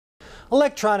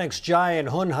Electronics giant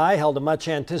Hon Hai held a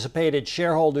much-anticipated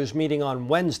shareholders meeting on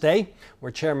Wednesday,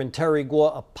 where Chairman Terry Gou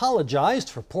apologized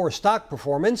for poor stock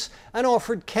performance and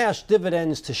offered cash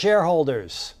dividends to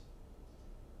shareholders.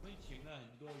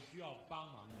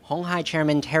 Hon Hai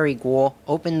Chairman Terry Gou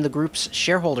opened the group's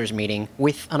shareholders meeting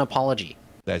with an apology.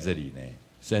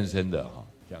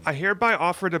 I hereby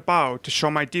offered a bow to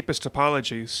show my deepest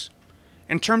apologies.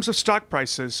 In terms of stock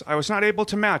prices, I was not able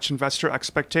to match investor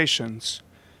expectations,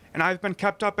 and I've been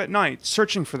kept up at night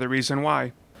searching for the reason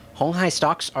why. Hon Hai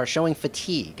stocks are showing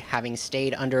fatigue, having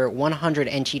stayed under 100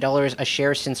 NT dollars a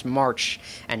share since March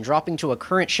and dropping to a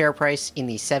current share price in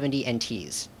the 70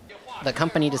 NTs. The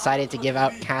company decided to give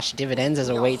out cash dividends as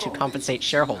a way to compensate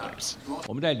shareholders.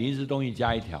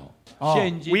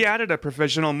 We added a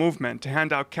provisional movement to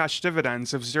hand out cash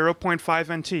dividends of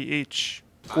 0.5 NT each.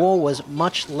 Gou was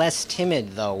much less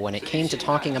timid, though, when it came to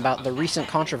talking about the recent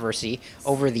controversy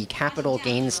over the capital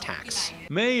gains tax.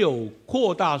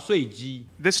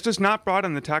 This does not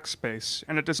broaden the tax base,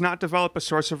 and it does not develop a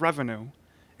source of revenue.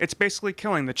 It's basically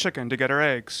killing the chicken to get her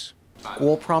eggs.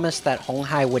 Gou promised that Hon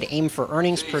Hai would aim for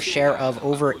earnings per share of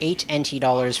over 8 NT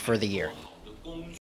dollars for the year.